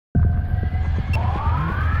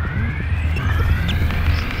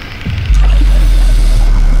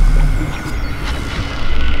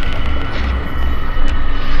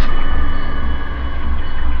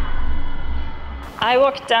I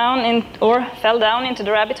fell down into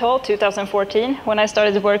the rabbit hole 2014 when I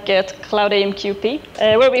started to work at CloudAMQP,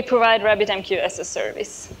 where we provide RabbitMQ as a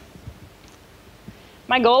service.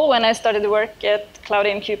 My goal when I started to work at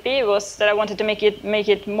CloudAMQP was that I wanted to make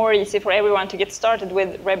it more easy for everyone to get started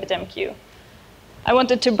with RabbitMQ. I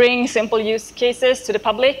wanted to bring simple use cases to the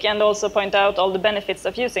public and also point out all the benefits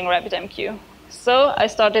of using RabbitMQ. So I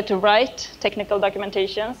started to write technical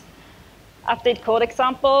documentations, update code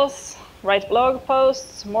examples, write blog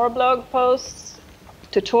posts, more blog posts,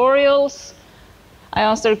 tutorials. I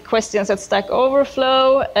answered questions at Stack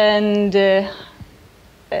Overflow, and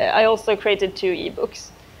I also created 2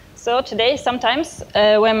 ebooks. So today, sometimes,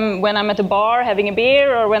 when I'm at a bar having a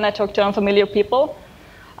beer or when I talk to unfamiliar people,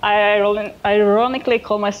 I ironically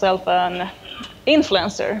call myself an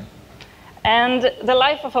influencer. And the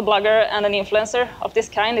life of a blogger and an influencer of this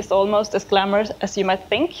kind is almost as glamorous as you might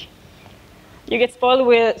think. You get spoiled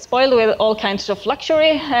with all kinds of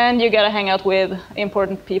luxury, and you gotta hang out with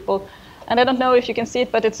important people. And I don't know if you can see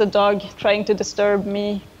it, but it's a dog trying to disturb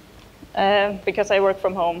me because I work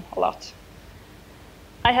from home a lot.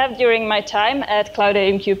 I have, during my time at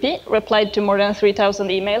CloudAMQP, replied to more than 3,000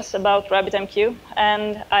 emails about RabbitMQ,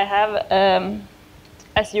 and I have,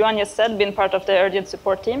 as Johan just said, been part of the urgent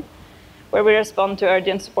support team, where we respond to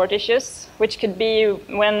urgent support issues, which could be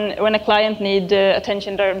when a client needs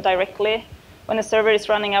attention directly, when a server is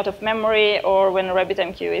running out of memory, or when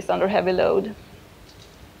RabbitMQ is under heavy load.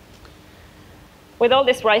 With all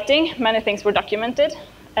this writing, many things were documented.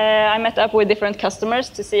 I met up with different customers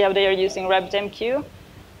to see how they are using RabbitMQ.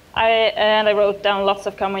 And I wrote down lots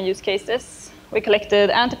of common use cases. We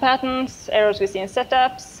collected anti-patterns, errors we see in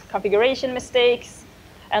setups, configuration mistakes,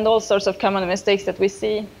 and all sorts of common mistakes that we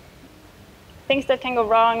see. Things that can go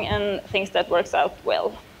wrong and things that works out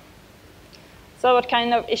well. So what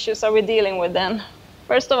kind of issues are we dealing with then?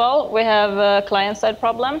 First of all, we have client-side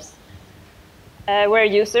problems, where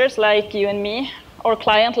users like you and me, or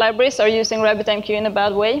client libraries, are using RabbitMQ in a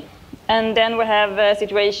bad way. And then we have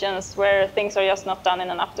situations where things are just not done in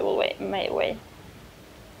an optimal way.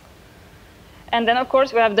 And then, of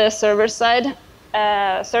course, we have the server side.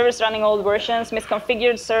 Servers running old versions,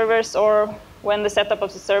 misconfigured servers, or when the setup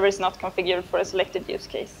of the server is not configured for a selected use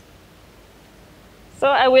case. So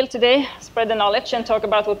I will today spread the knowledge and talk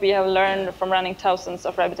about what we have learned from running thousands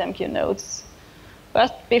of RabbitMQ nodes.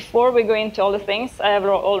 But before we go into all the things I have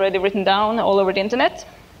already written down all over the internet.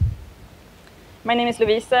 My name is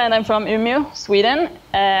Lovisa, and I'm from Umeå, Sweden.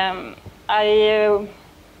 I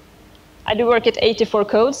do work at 84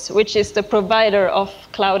 Codes, which is the provider of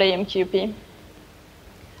CloudAMQP.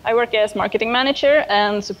 I work as marketing manager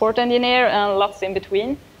and support engineer and lots in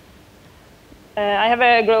between. I have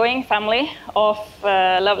a growing family of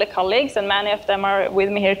lovely colleagues, and many of them are with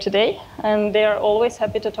me here today. And they are always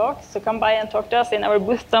happy to talk, so come by and talk to us in our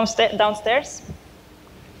booth downstairs.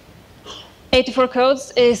 84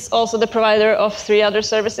 Codes is also the provider of 3 other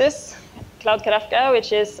services: Cloud Kafka,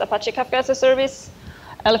 which is Apache Kafka as a service,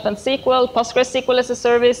 Elephant SQL, PostgreSQL as a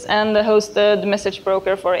service, and the hosted message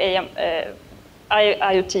broker for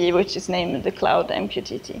IoT, which is named the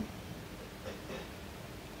CloudAMQP.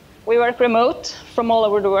 We work remote from all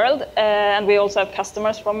over the world, and we also have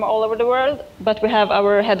customers from all over the world, but we have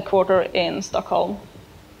our headquarters in Stockholm.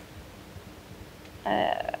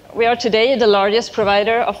 We are today the largest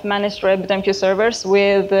provider of managed RabbitMQ servers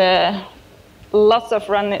with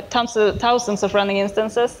thousands of running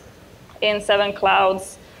instances in 7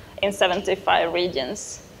 clouds in 75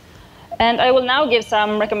 regions. And I will now give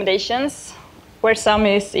some recommendations where some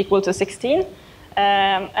is equal to 16.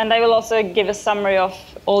 And I will also give a summary of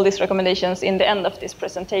all these recommendations in the end of this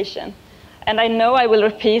presentation. And I know I will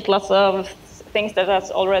repeat lots of things that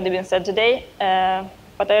has already been said today,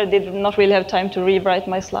 but I did not really have time to rewrite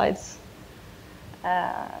my slides.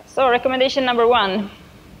 So recommendation number 1,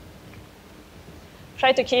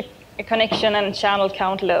 try to keep a connection and channel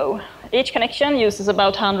count low. Each connection uses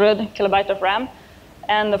about 100 kilobytes of RAM,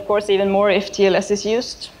 and of course even more if TLS is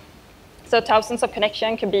used. So thousands of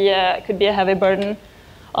connections could be a heavy burden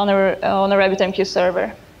on a RabbitMQ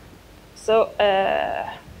server. So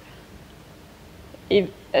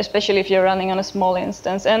especially if you're running on a small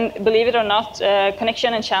instance. And believe it or not,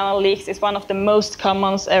 connection and channel leaks is one of the most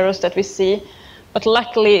common errors that we see. But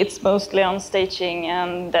luckily, it's mostly on staging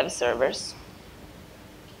and dev servers.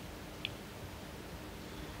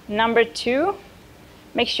 Number 2,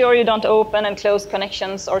 make sure you don't open and close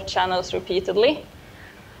connections or channels repeatedly.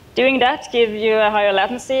 Doing that gives you a higher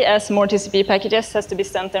latency as more TCP packages has to be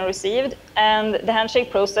sent and received. And the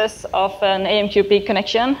handshake process of an AMQP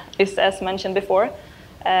connection is, as mentioned before,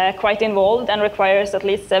 quite involved and requires at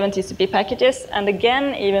least 7 TCP packages, and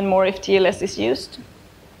again, even more if TLS is used.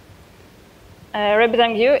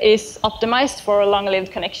 RabbitMQ is optimized for a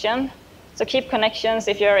long-lived connection. So keep connections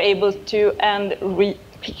if you are able to, and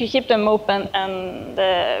keep them open and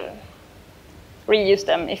reuse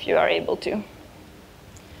them if you are able to.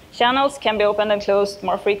 Channels can be opened and closed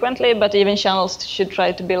more frequently, but even channels should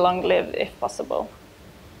try to be long-lived if possible.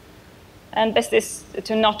 And best is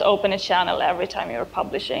to not open a channel every time you're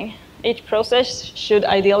publishing. Each process should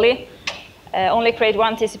ideally only create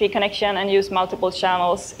one TCP connection and use multiple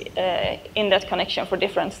channels in that connection for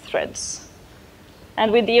different threads.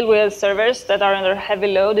 And we deal with servers that are under heavy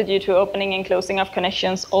load due to opening and closing of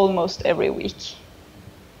connections almost every week.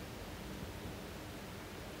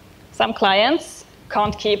 Some clients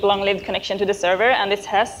can't keep long-lived connection to the server, and this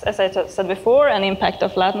has, as I said before, an impact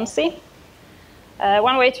of latency.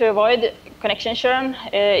 One way to avoid connection churn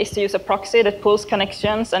is to use a proxy that pulls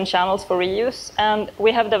connections and channels for reuse. And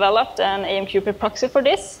we have developed an AMQP proxy for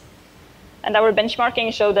this. And our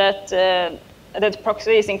benchmarking showed that that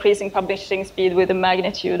proxy is increasing publishing speed with a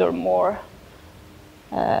magnitude or more.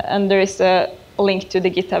 And there is a link to the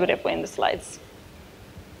GitHub repo in the slides.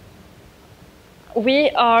 We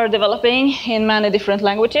are developing in many different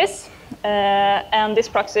languages. And this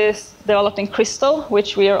proxy is developed in Crystal,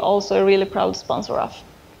 which we are also a really proud sponsor of.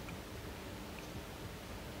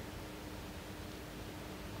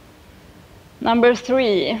 Number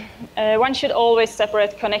 3, one should always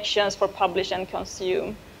separate connections for publish and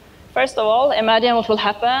consume. First of all, imagine what will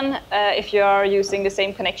happen if you are using the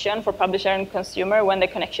same connection for publisher and consumer when the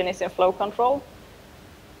connection is in flow control.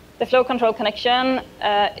 The flow control connection,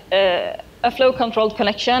 a flow-controlled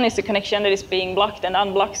connection is a connection that is being blocked and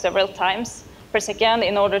unblocked several times per second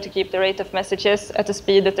in order to keep the rate of messages at a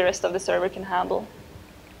speed that the rest of the server can handle.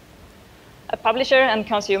 A publisher and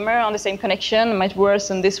consumer on the same connection might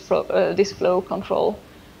worsen this flow control,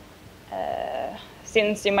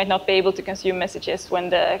 since you might not be able to consume messages when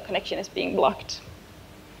the connection is being blocked.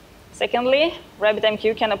 Secondly,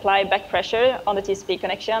 RabbitMQ can apply back pressure on the TCP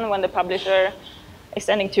connection when the publisher is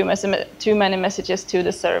sending too many messages to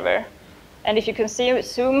the server. And if you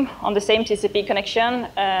consume on the same TCP connection,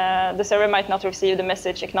 the server might not receive the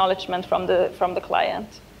message acknowledgement from the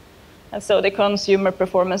client. And so the consumer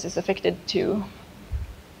performance is affected too.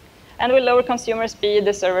 And with lower consumer speed,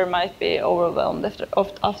 the server might be overwhelmed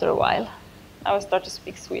after a while. I will start to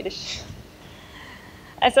speak Swedish.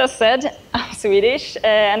 As I said, I'm Swedish,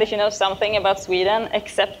 and if you know something about Sweden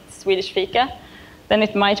except Swedish fika, then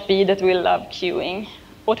it might be that we love queuing.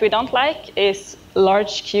 What we don't like is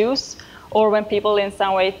large queues, or when people in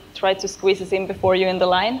some way try to squeeze us in before you in the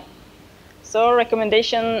line. So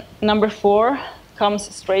recommendation number 4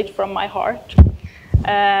 comes straight from my heart.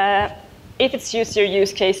 If it's your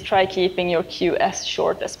use case, try keeping your queue as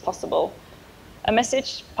short as possible. A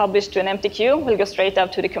message published to an empty queue will go straight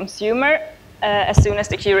out to the consumer as soon as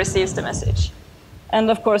the queue receives the message. And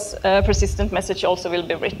of course, a persistent message also will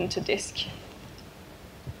be written to disk.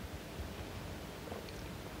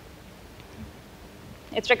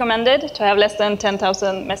 It's recommended to have less than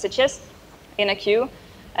 10,000 messages in a queue,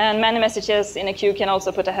 and many messages in a queue can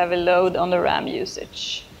also put a heavy load on the RAM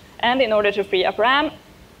usage. And in order to free up RAM,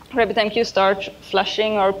 RabbitMQ starts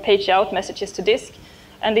flushing or page out messages to disk,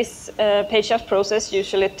 and this page out process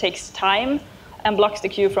usually takes time and blocks the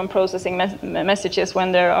queue from processing messages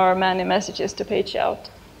when there are many messages to page out.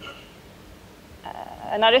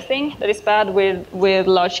 Another thing that is bad with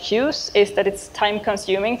large queues is that it's time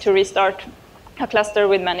consuming to restart a cluster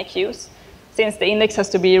with many queues, since the index has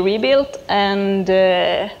to be rebuilt, and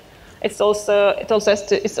it's also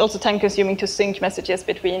time-consuming to sync messages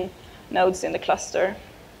between nodes in the cluster.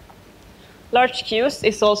 Large queues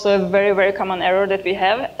is also a very, very common error that we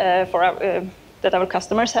have that our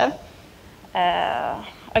customers have.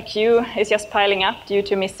 A queue is just piling up due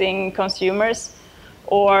to missing consumers,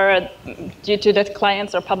 or due to that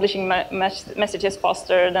clients are publishing messages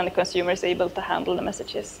faster than the consumer is able to handle the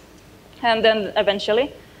messages. And then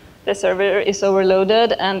eventually, the server is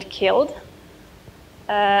overloaded and killed.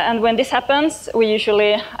 And when this happens, we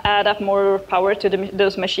usually add up more power to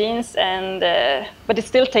those machines, but it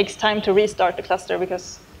still takes time to restart the cluster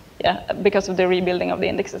because of the rebuilding of the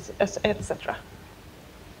indexes, etc.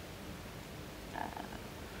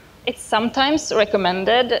 It's sometimes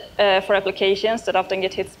recommended for applications that often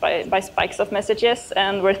get hit by spikes of messages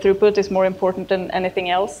and where throughput is more important than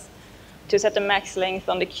anything else, to set a max length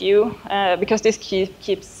on the queue, because this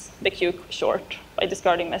keeps the queue short by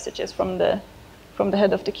discarding messages from the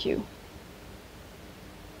head of the queue.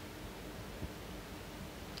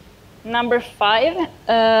 Number 5,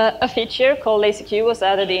 a feature called lazy queue was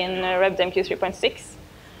added in RabbitMQ 3.6.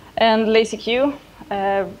 And lazy queue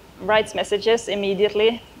writes messages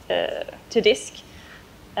immediately to disk,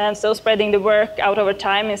 and so spreading the work out over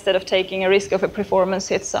time instead of taking a risk of a performance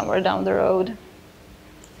hit somewhere down the road.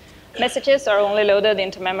 Messages are only loaded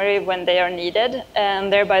into memory when they are needed,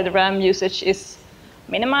 and thereby the RAM usage is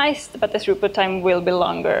minimized, but the throughput time will be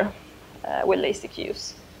longer with lazy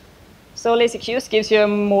queues. So lazy queues gives you a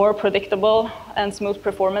more predictable and smooth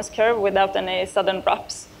performance curve without any sudden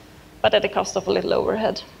drops, but at the cost of a little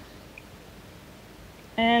overhead.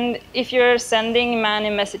 And if you're sending many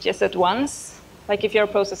messages at once, like if you're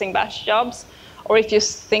processing batch jobs, or if you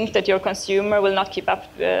think that your consumer will not keep up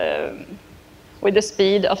with the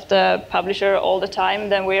speed of the publisher all the time,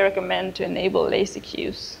 then we recommend to enable lazy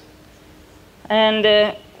queues.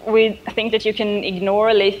 And we think that you can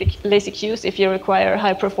ignore lazy queues if you require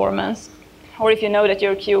high performance, or if you know that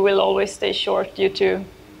your queue will always stay short due to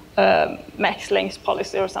max length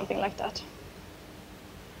policy or something like that.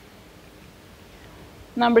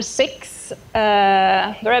 Number 6,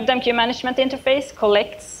 the RabbitMQ management interface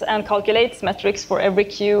collects and calculates metrics for every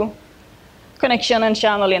queue, connection, and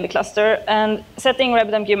channel in the cluster. And setting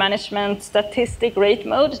RabbitMQ management statistic rate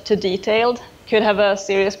mode to detailed could have a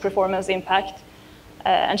serious performance impact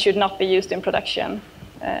and should not be used in production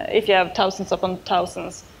if you have thousands upon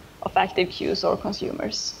thousands of active queues or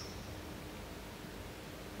consumers.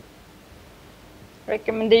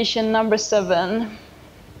 Recommendation number 7.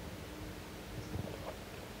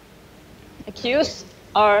 Queues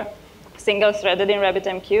are single-threaded in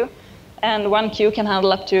RabbitMQ, and one queue can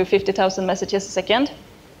handle up to 50,000 messages a second.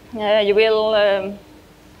 You will, oh,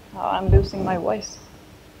 I'm losing my voice.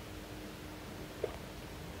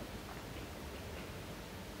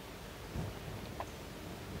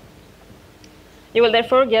 You will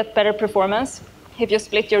therefore get better performance if you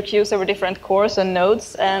split your queues over different cores and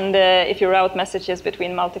nodes, and if you route messages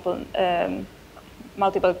between multiple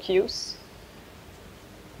queues.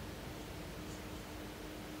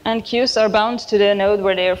 And queues are bound to the node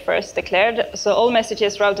where they are first declared. So all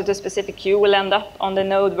messages routed to a specific queue will end up on the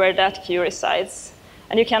node where that queue resides.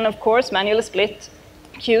 And you can, of course, manually split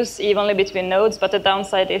queues evenly between nodes, but the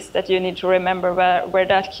downside is that you need to remember where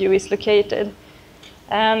that queue is located.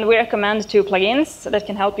 And we recommend 2 plugins that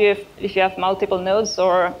can help you if you have multiple nodes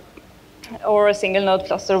or a single node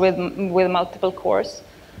cluster with multiple cores.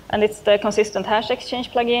 And it's the consistent hash exchange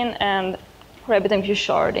plugin and RabbitMQ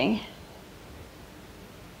sharding.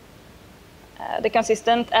 The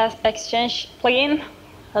consistent exchange plugin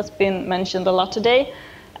has been mentioned a lot today.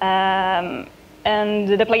 And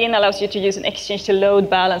the plugin allows you to use an exchange to load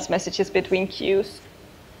balance messages between queues.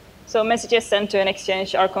 So messages sent to an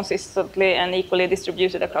exchange are consistently and equally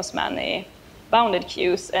distributed across many bounded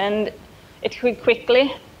queues. And it could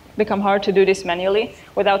quickly become hard to do this manually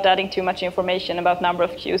without adding too much information about number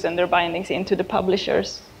of queues and their bindings into the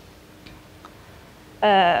publishers.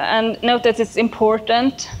 And note that it's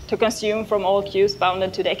important to consume from all queues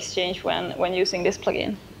bounded to the exchange when using this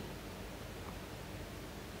plugin.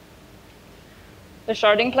 The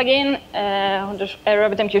sharding plugin,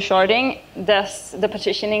 RabbitMQ sharding, does the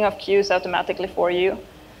partitioning of queues automatically for you.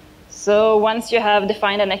 So once you have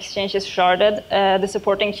defined an exchange is sharded, the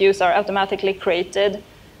supporting queues are automatically created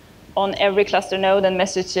on every cluster node, and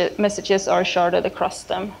messages are sharded across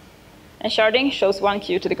them. And sharding shows one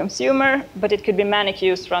queue to the consumer, but it could be many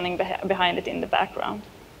queues running behind it in the background.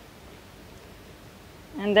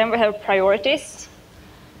 And then we have priorities.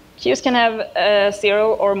 Queues can have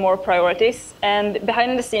 0 or more priorities, and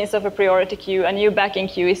behind the scenes of a priority queue, a new backing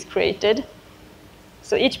queue is created.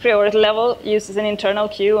 So each priority level uses an internal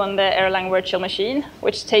queue on the Erlang virtual machine,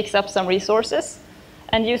 which takes up some resources.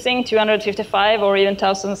 And using 255 or even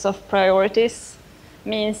thousands of priorities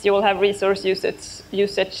means you will have resource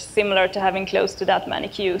usage similar to having close to that many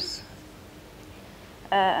queues.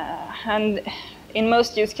 And in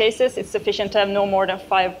most use cases, it's sufficient to have no more than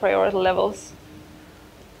 5 priority levels.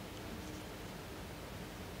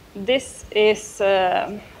 This is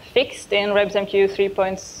fixed in RabbitMQ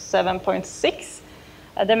 3.7.6.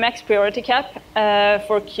 The max priority cap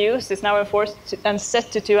for queues is now enforced and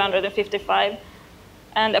set to 255.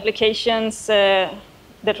 And applications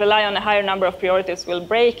that rely on a higher number of priorities will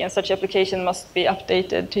break, and such application must be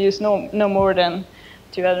updated to use no more than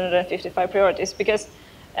 255 priorities. Because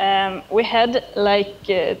we had, like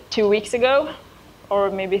 2 weeks ago,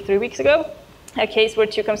 or maybe 3 weeks ago, a case where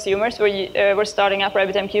 2 consumers were starting up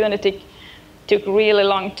RabbitMQ, and it took really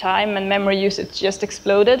long time, and memory usage just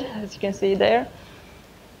exploded, as you can see there.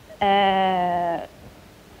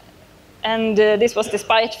 And this was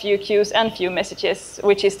despite few queues and few messages,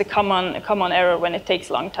 which is the common error when it takes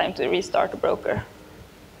a long time to restart a broker.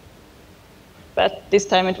 But this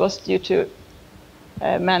time it was due to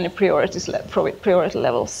many priority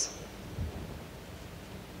levels.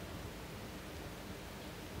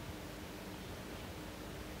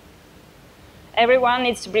 Everyone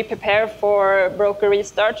needs to be prepared for broker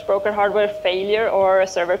restarts, broker hardware failure, or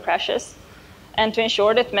server crashes. And to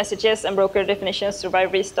ensure that messages and broker definitions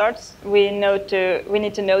survive restarts, we need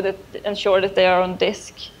to ensure that they are on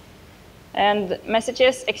disk. And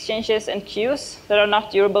messages, exchanges, and queues that are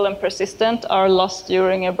not durable and persistent are lost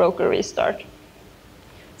during a broker restart.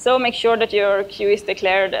 So make sure that your queue is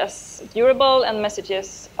declared as durable and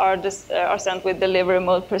messages are sent with delivery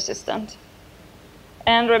mode persistent.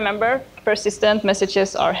 And remember, persistent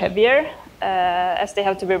messages are heavier as they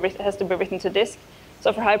has to be written to disk.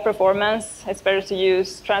 So for high performance, it's better to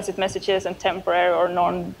use transit messages and temporary or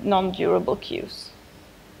non-durable queues.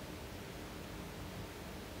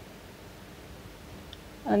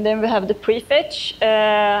 And then we have the prefetch,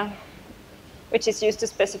 which is used to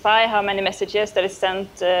specify how many messages that is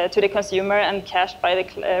sent to the consumer and cached by the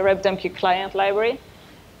RabbitMQ client library,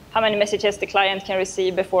 how many messages the client can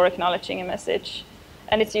receive before acknowledging a message.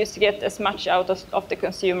 And it's used to get as much out of the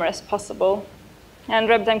consumer as possible. And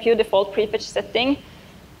RabbitMQ default prefetch setting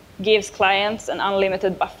gives clients an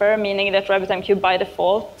unlimited buffer, meaning that RabbitMQ by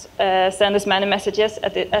default sends as many messages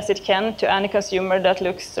as it can to any consumer that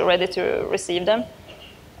looks ready to receive them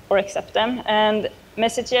or accept them. And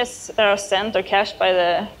messages that are sent or cached by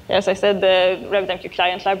the RabbitMQ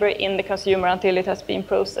client library in the consumer until it has been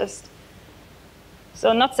processed.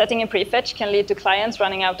 So not setting a prefetch can lead to clients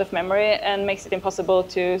running out of memory and makes it impossible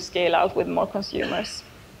to scale out with more consumers.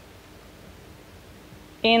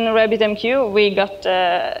 In RabbitMQ, we got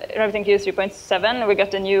RabbitMQ 3.7, we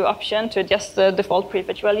got a new option to adjust the default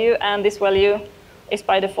prefetch value, and this value is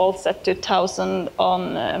by default set to 1,000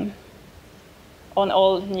 on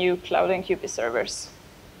all new CloudAMQP servers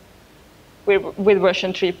with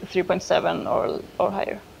version 3.7 or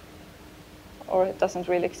higher. Or it doesn't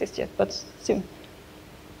really exist yet, but soon.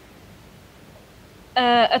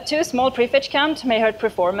 A too small prefetch count may hurt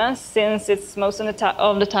performance since it's most of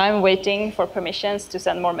the time waiting for permissions to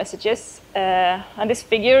send more messages. And this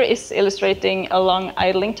figure is illustrating a long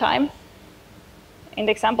idling time. In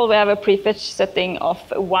the example, we have a prefetch setting of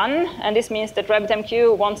 1, and this means that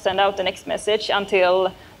RabbitMQ won't send out the next message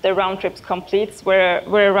until the round trip completes, where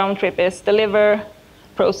a round trip is deliver,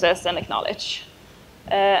 process, and acknowledge.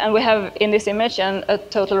 And we have in this image a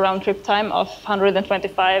total round trip time of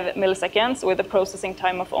 125 milliseconds with a processing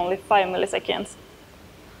time of only 5 milliseconds.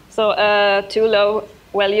 So too low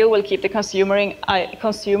value will keep the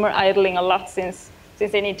consumer idling a lot since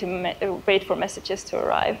they need to wait for messages to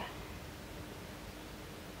arrive.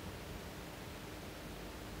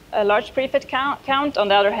 A large prefetch count, on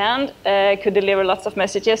the other hand, could deliver lots of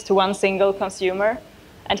messages to one single consumer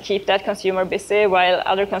and keep that consumer busy while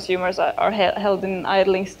other consumers are held in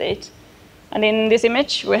idling state. And in this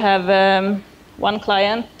image, we have one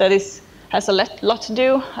client that has a lot to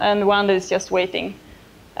do and one that is just waiting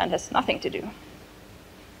and has nothing to do.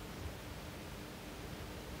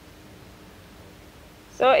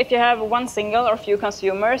 So if you have one single or few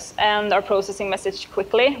consumers and are processing message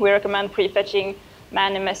quickly, we recommend prefetching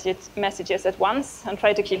many messages at once and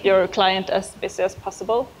try to keep your client as busy as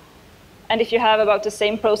possible. And if you have about the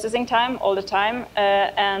same processing time all the time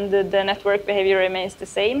and the network behavior remains the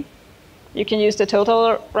same, you can use the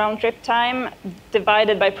total round trip time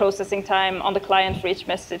divided by processing time on the client for each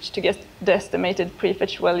message to get the estimated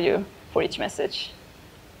prefetch value for each message.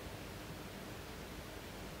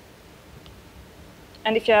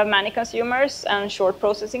 And if you have many consumers and short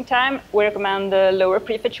processing time, we recommend the lower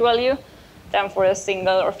prefetch value than for a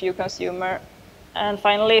single or few consumer. And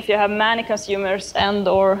finally, if you have many consumers and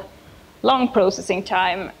or long processing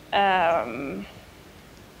time,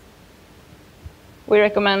 we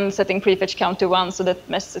recommend setting prefetch count to 1 so that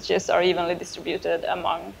messages are evenly distributed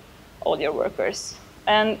among all your workers.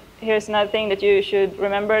 And here's another thing that you should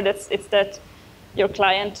remember, it's that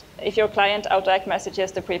if your client auto-act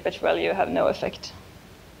messages, the prefetch value have no effect.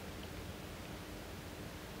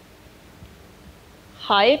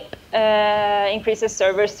 Hype increases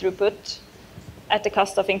servers throughput at the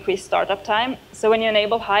cost of increased startup time. So when you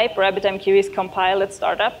enable Hype, RabbitMQ is compiled at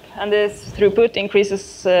startup, and this throughput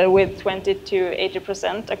increases with 20 to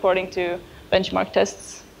 80% according to benchmark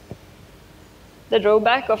tests. The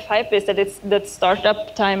drawback of Hype is that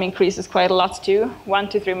startup time increases quite a lot too, 1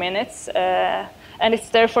 to 3 minutes, and it's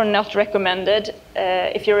therefore not recommended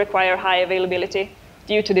if you require high availability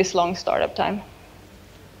due to this long startup time.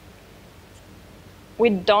 We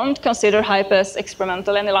don't consider Hype as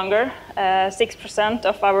experimental any longer. 6%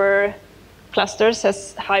 of our clusters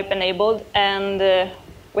has Hype enabled, and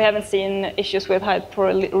we haven't seen issues with Hype for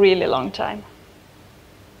a really long time.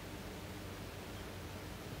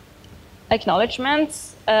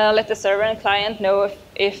 Acknowledgements let the server and client know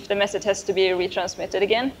if the message has to be retransmitted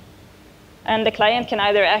again. And the client can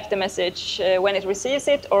either act the message when it receives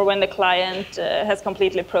it or when the client has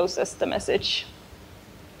completely processed the message.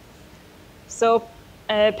 So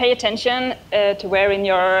pay attention to where in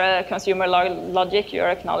your consumer logic you're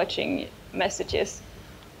acknowledging messages.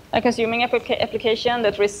 A consuming application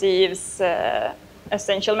that receives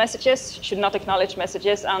essential messages should not acknowledge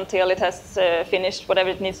messages until it has finished whatever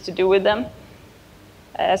it needs to do with them,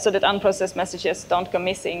 so that unprocessed messages don't go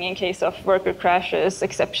missing in case of worker crashes,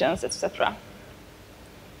 exceptions, etc.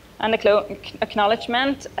 And the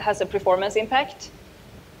acknowledgement has a performance impact.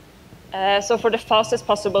 So for the fastest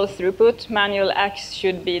possible throughput, manual acts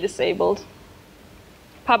should be disabled.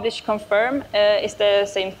 Publish confirm is the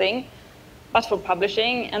same thing, but for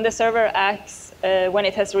publishing, and the server acts when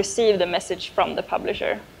it has received a message from the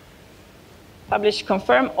publisher. Publish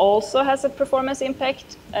confirm also has a performance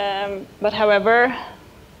impact, but however,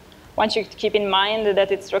 one should keep in mind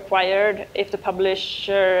that it's required if the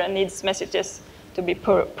publisher needs messages to be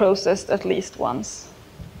processed at least once.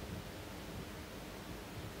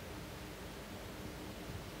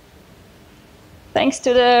 Thanks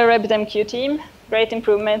to the RabbitMQ team, great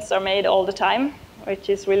improvements are made all the time, which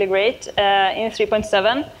is really great. In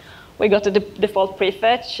 3.7, we got the default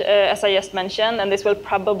prefetch, as I just mentioned, and this will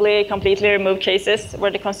probably completely remove cases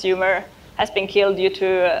where the consumer has been killed due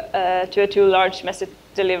to a too large message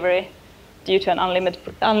delivery due to an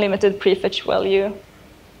unlimited prefetch value.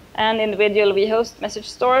 And individual vhost message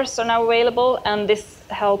stores are now available, and this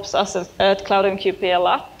helps us at CloudAMQP a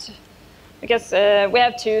lot, because we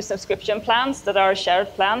have 2 subscription plans that are shared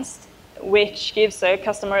plans, which gives a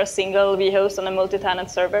customer a single vhost on a multi-tenant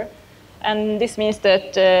server. And this means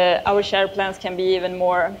that our shared plans can be even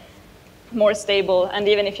more stable. And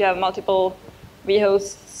even if you have multiple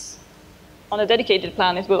vhosts on a dedicated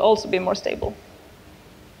plan, it will also be more stable.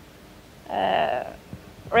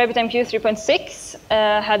 RabbitMQ 3.6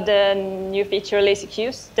 had a new feature, lazy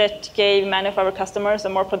queues, that gave many of our customers a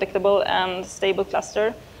more predictable and stable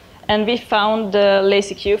cluster. And we found the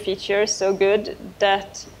lazy queue feature so good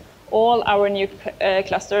that all our new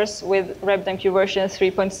clusters with RabbitMQ version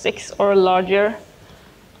 3.6 or larger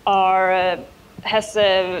has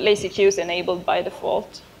lazy queues enabled by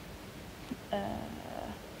default.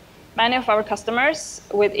 Many of our customers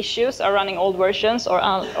with issues are running old versions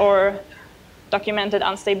or documented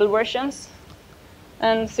unstable versions.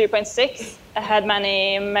 And 3.6 had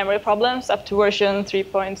many memory problems up to version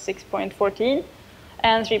 3.6.14.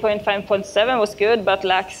 And 3.5.7 was good, but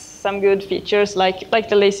lacks some good features like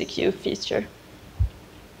the lazy queue feature.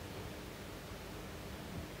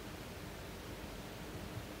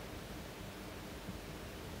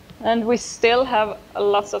 And we still have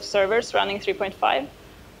lots of servers running 3.5.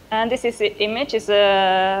 And this image is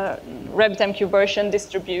a RabbitMQ version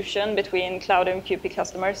distribution between CloudAMQP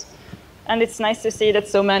customers. And it's nice to see that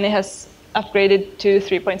so many has upgraded to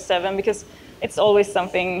 3.7, because it's always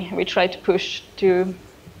something we try to push to.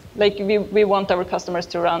 Like we want our customers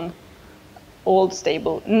to run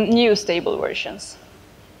new stable versions.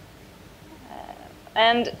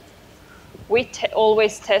 And we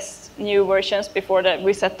always test new versions before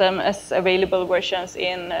we set them as available versions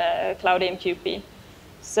in CloudAMQP.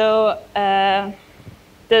 So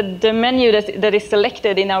the menu that is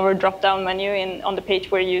selected in our drop-down menu on the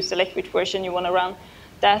page where you select which version you want to run,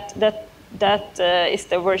 that is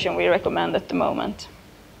the version we recommend at the moment.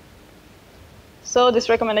 So this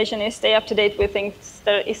recommendation is stay up to date with things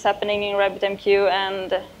that is happening in RabbitMQ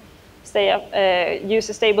and use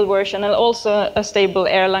a stable version, and also a stable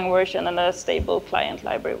Erlang version and a stable client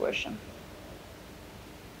library version.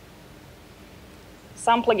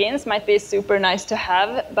 Some plugins might be super nice to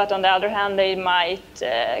have, but on the other hand, they might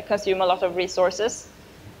consume a lot of resources.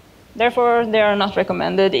 Therefore, they are not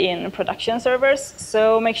recommended in production servers,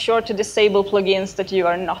 so make sure to disable plugins that you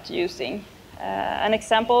are not using. An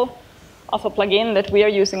example of a plugin that we are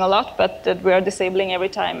using a lot, but that we are disabling every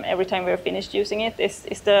time we are finished using it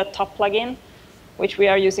is the top plugin, which we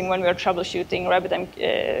are using when we are troubleshooting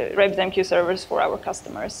RabbitMQ servers for our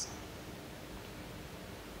customers.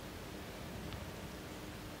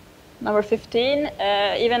 Number 15,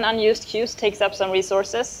 even unused queues takes up some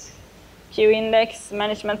resources. Queue index,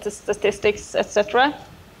 management statistics, etc.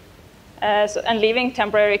 And leaving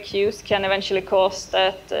temporary queues can eventually cause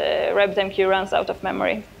that RabbitMQ runs out of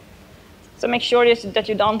memory. So make sure that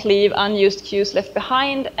you don't leave unused queues left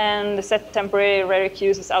behind, and set temporary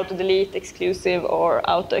queues as auto-delete, exclusive, or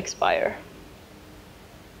auto-expire.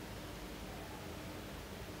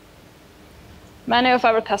 Many of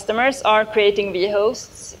our customers are creating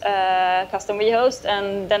vhosts, custom vhosts,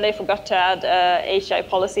 and then they forgot to add HI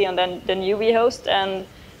policy on the new vhost, and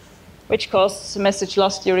which causes message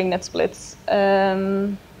loss during net splits.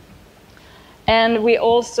 And we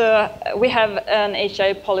have an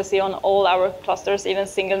HI policy on all our clusters, even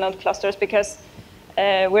single node clusters, because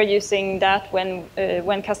we're using that when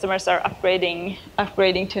customers are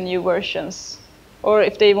upgrading to new versions, or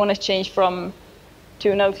if they want to change from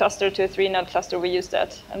 2-node cluster to a 3-node cluster, we use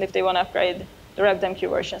that. And if they want to upgrade the RabbitMQ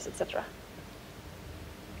versions, etc.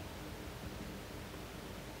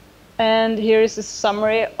 And here is a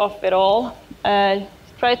summary of it all.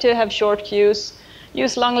 Try to have short queues,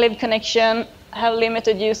 use long-lived connection, have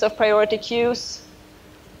limited use of priority queues,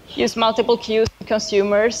 use multiple queues with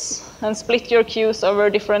consumers, and split your queues over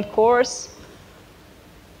different cores.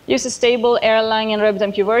 Use a stable Erlang and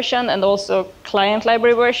RabbitMQ version, and also client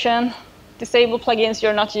library version. Disable plugins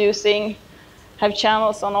you're not using. Have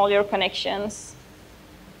channels on all your connections.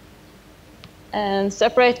 And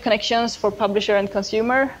separate connections for publisher and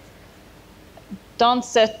consumer. Don't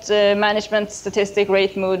set management statistic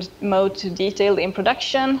rate mode to detailed in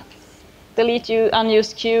production. Delete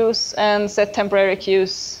unused queues, and set temporary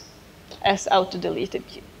queues as auto-delete.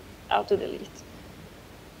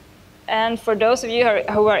 And for those of you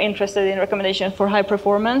who are interested in recommendation for high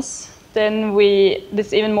performance, then this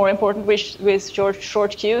is even more important with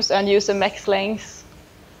short queues, and use a max length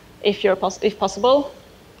if possible.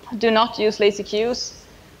 Do not use lazy queues.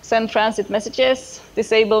 Send transit messages.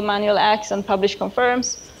 Disable manual acts and publish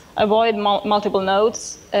confirms. Avoid multiple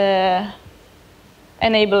nodes.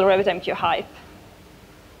 Enable RabbitMQ hype.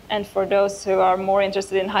 And for those who are more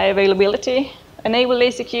interested in high availability, enable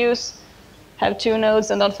lazy queues. Have 2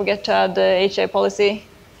 nodes, and don't forget to add the HI policy.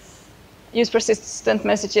 Use persistent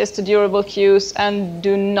messages to durable queues, and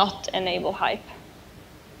do not enable hype.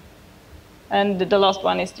 And the last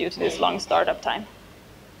one is due to this long startup time.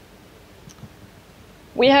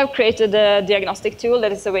 We have created a diagnostic tool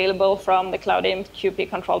that is available from the CloudAMQP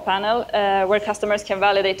control panel, where customers can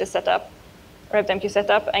validate the setup, RabbitMQ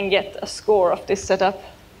setup, and get a score of this setup.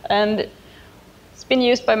 And it's been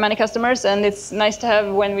used by many customers, and it's nice to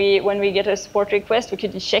have when we get a support request, we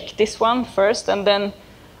could check this one first, and then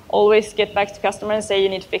always get back to customer and say, you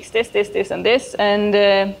need to fix this, and this. And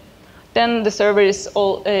then the server is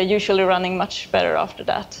usually running much better after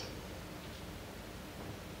that.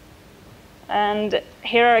 And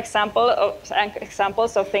here are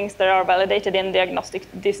examples of things that are validated in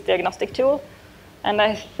this diagnostic tool. And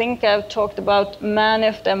I think I've talked about many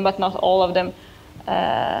of them, but not all of them.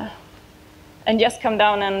 And just come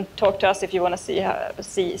down and talk to us if you want to see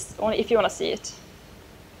it.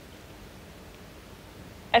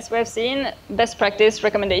 As we have seen, best practice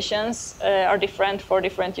recommendations are different for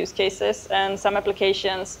different use cases, and some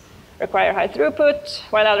applications require high throughput,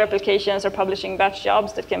 while other applications are publishing batch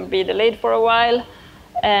jobs that can be delayed for a while,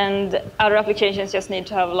 and other applications just need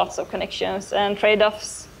to have lots of connections, and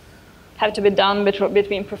trade-offs have to be done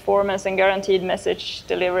between performance and guaranteed message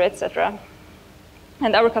delivery, etc.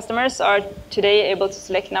 And our customers are today able to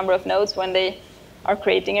select number of nodes when they are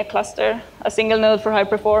creating a cluster, a single node for high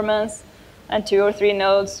performance, and 2 or 3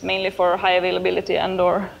 nodes mainly for high availability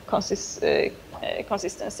and/or consistency.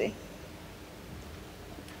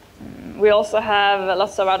 We also have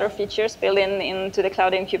lots of other features built into the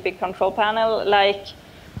CloudAMQP control panel, like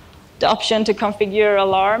the option to configure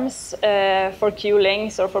alarms for queue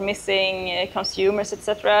lengths or for missing consumers,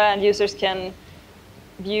 etc. And users can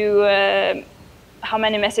view how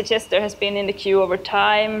many messages there has been in the queue over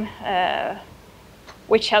time,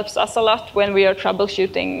 which helps us a lot when we are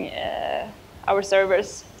troubleshooting our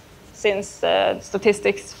servers, since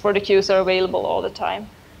statistics for the queues are available all the time.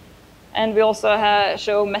 And we also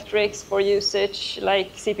show metrics for usage,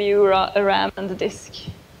 like CPU, RAM, and the disk.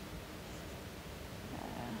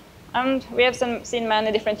 And we have seen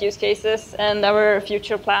many different use cases, and our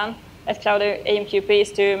future plan at CloudAMQP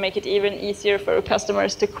is to make it even easier for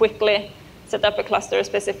customers to quickly set up a cluster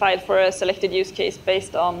specified for a selected use case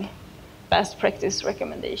based on best practice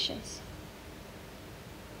recommendations.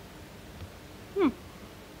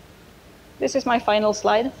 This is my final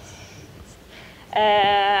slide.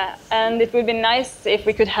 And it would be nice if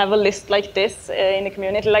we could have a list like this in the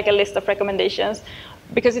community, like a list of recommendations,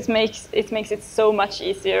 because it makes it so much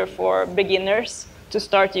easier for beginners to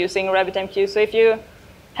start using RabbitMQ. So if you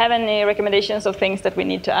have any recommendations of things that we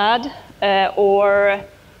need to add, or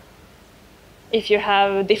if you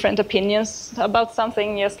have different opinions about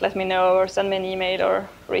something, just let me know, or send me an email, or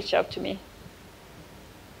reach out to me.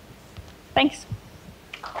 Thanks.